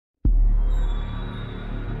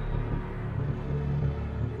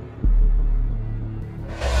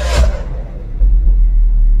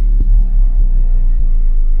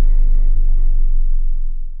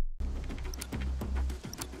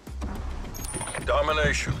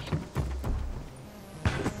Domination.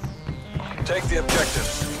 Take the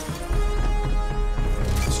objectives.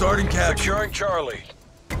 Starting capture. Securing Charlie.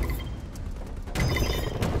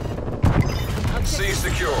 C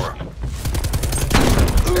secure.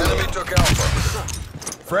 Enemy took Alpha.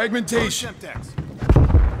 Fragmentation.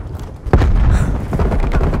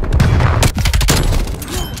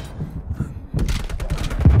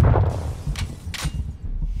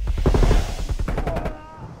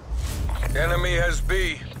 Enemy has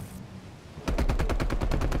B.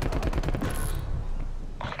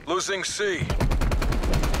 Losing C.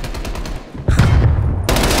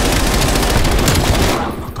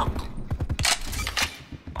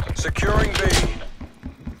 Securing B.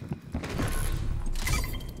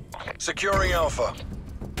 Securing Alpha.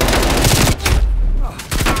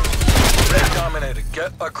 They dominated.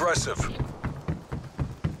 Get aggressive.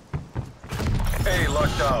 A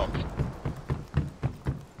locked down.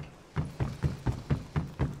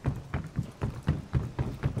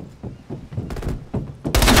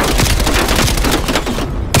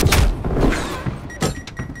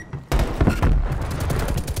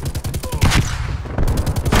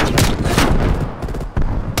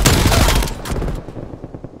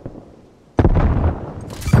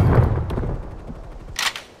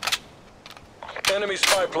 Enemy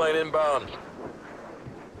spy plane inbound.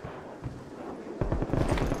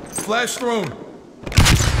 Flash thrown.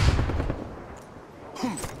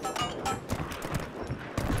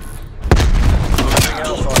 Losing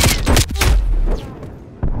Alpha.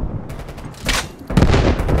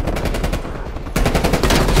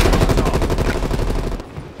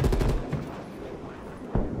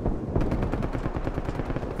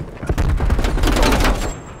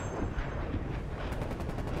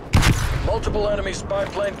 Multiple enemy spy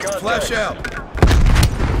plane contact. Flash out.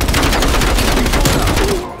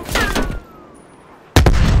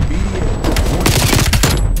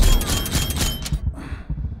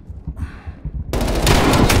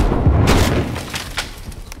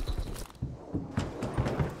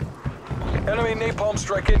 Enemy napalm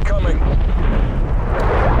strike incoming.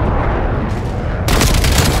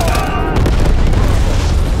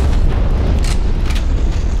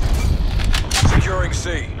 Securing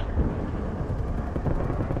C.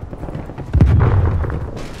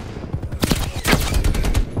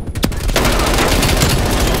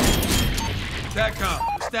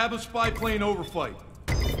 TACCOM, establish spy plane overflight.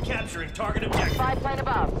 Capturing target objective. Spy plane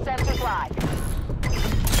above. Sensors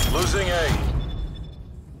live. Losing A.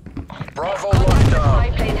 Bravo Contact with spy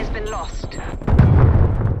lockdown. plane has been lost.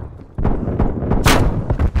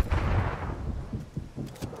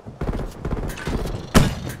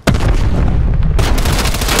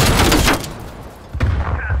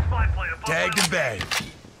 Tagged and bagged.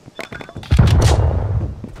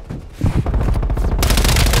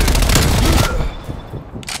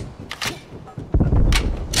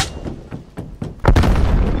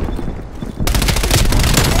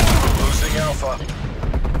 Losing Alpha.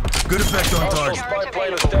 Good effect on Hostile target. spy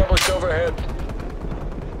plane established overhead.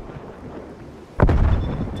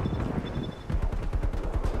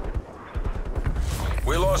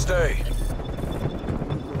 We lost A.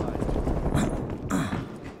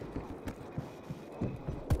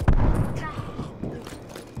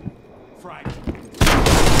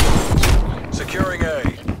 Securing A.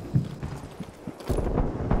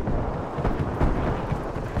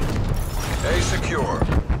 A secure.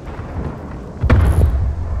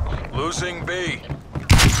 Losing B.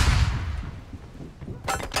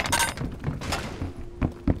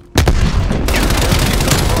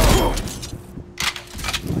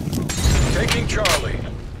 Taking Charlie.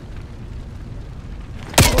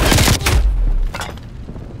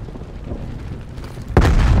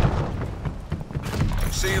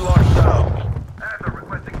 C locked down. Adler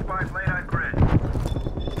requesting spy plane on grid.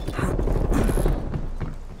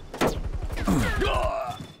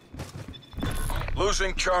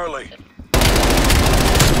 Losing Charlie.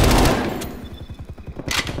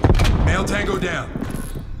 Male Tango down.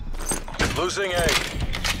 Losing A.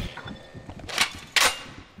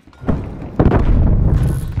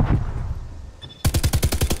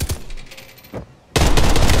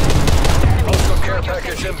 Hostile care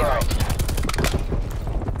package inbound.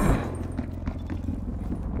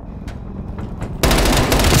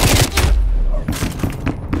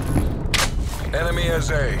 Enemy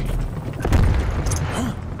has A.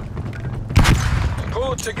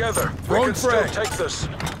 Pull it together. We Wrong can still frag. take this.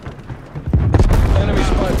 Enemy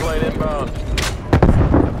spy plane inbound.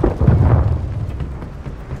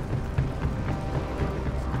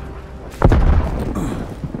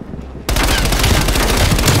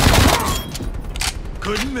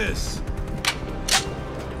 Couldn't miss.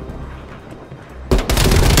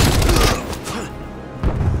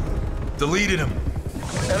 Deleted him.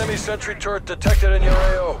 Enemy sentry turret detected in your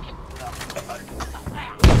AO.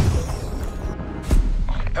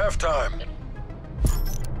 Halftime.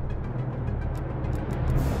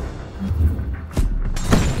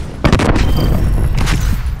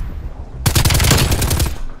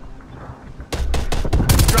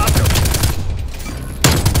 Dropped him.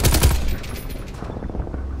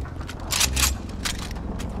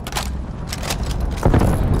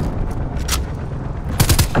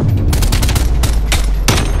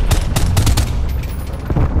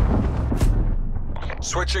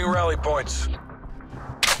 Switching rally points.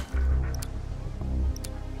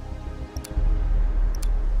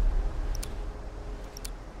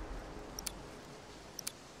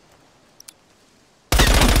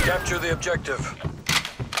 Capture the objective.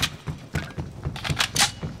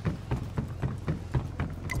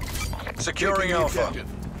 Securing Alpha. Get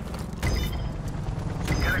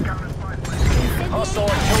a counter spy plane. Hostile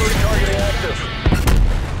artillery targeting active.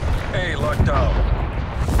 A locked down.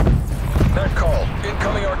 Net call.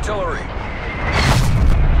 Incoming artillery.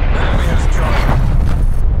 Enemy is Charlie.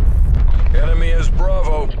 Enemy is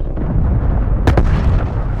Bravo.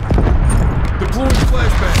 Deploying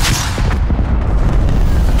flashbang.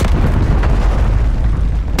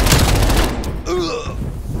 Ugh.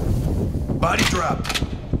 Body drop.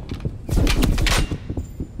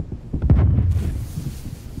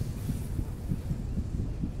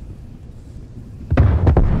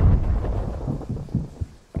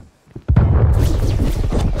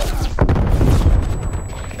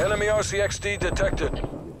 Enemy RCXD detected.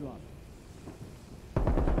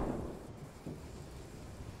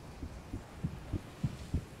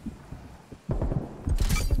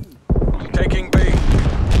 Taking B.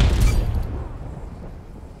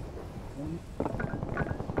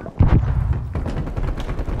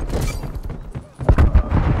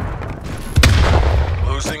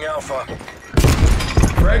 Losing Alpha.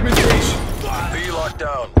 Fragmentation. B locked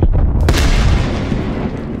down.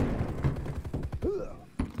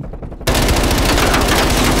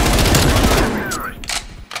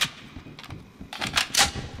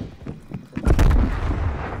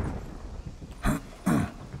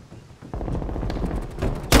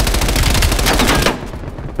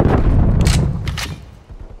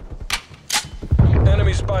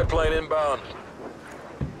 Enemy spy plane inbound.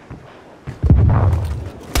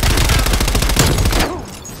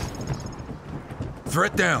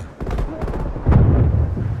 Threat down.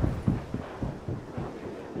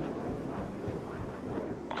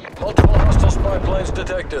 Multiple hostile spy planes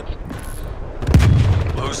detected.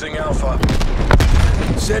 Losing Alpha.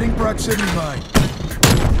 Setting proximity mine.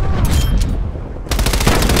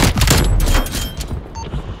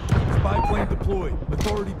 Spy plane deployed.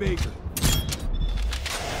 Authority Baker.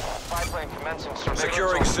 Spy plane commencing surveillance.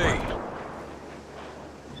 Securing C.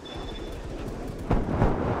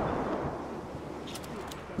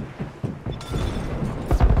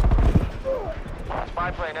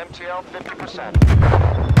 Spy plane MTL 50%.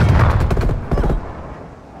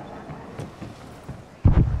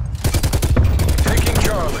 Taking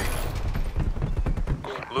Charlie.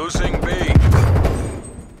 Losing B.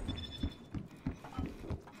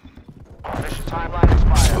 Mission timeline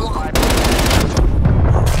expired. Spy plane.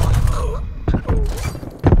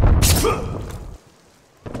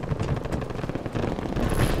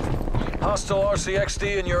 Hostile RCXD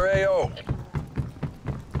in your AO.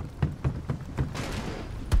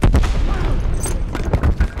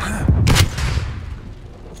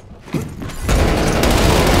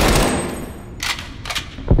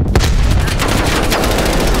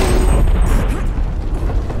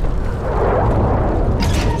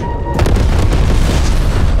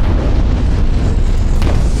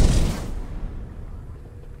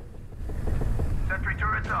 Sentry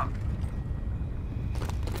turrets up.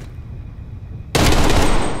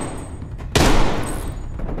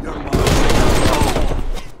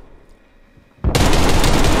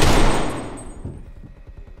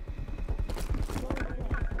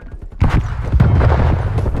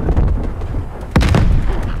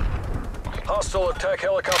 Hostile attack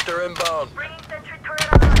helicopter inbound. Bringing sentry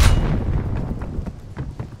turret online.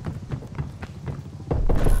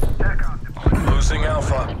 TACOM deployed. Losing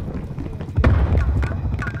Alpha.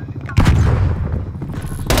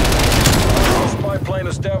 Spy plane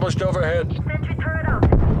established overhead. Sentry turret out.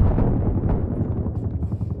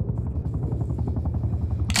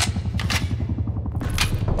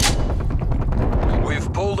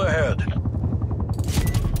 We've pulled ahead.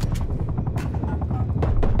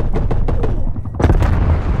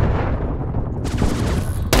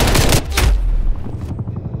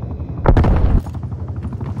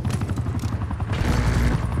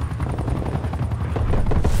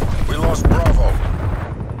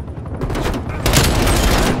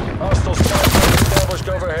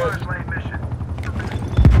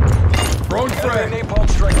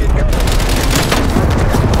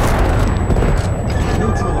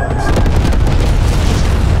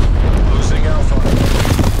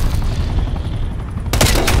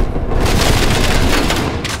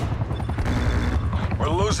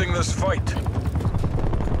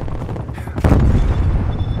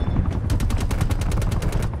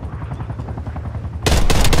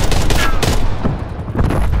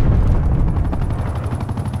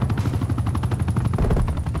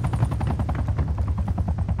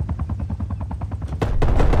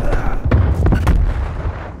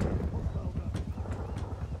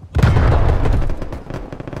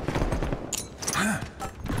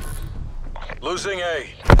 Losing A.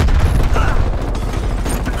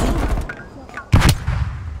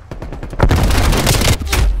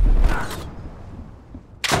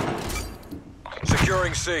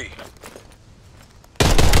 Securing C.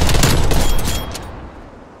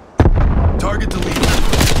 Target deleted.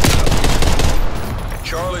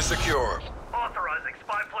 Charlie secure. Authorizing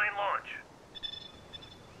spy plane launch.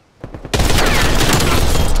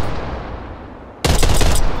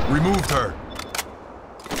 Removed her.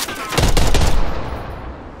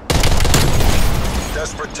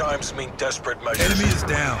 Desperate times mean desperate measures. Enemy is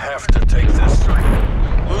down. We have to take this.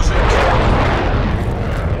 Losing Charlie.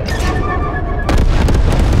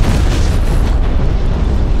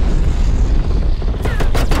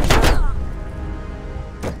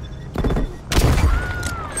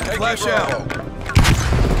 Flash out.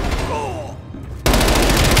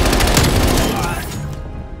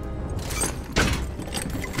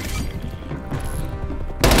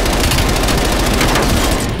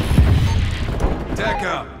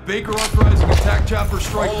 TACOM. Baker authorizing attack chopper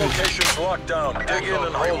strike All mission. locations locked down. Dig in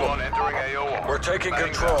and hold them. Entering AO. We're taking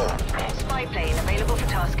control. Spy plane available for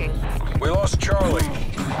tasking. We lost Charlie. We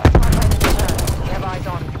have eyes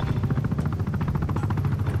on.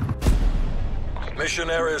 Mission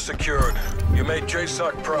area secured. You made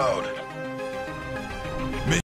JSOC proud.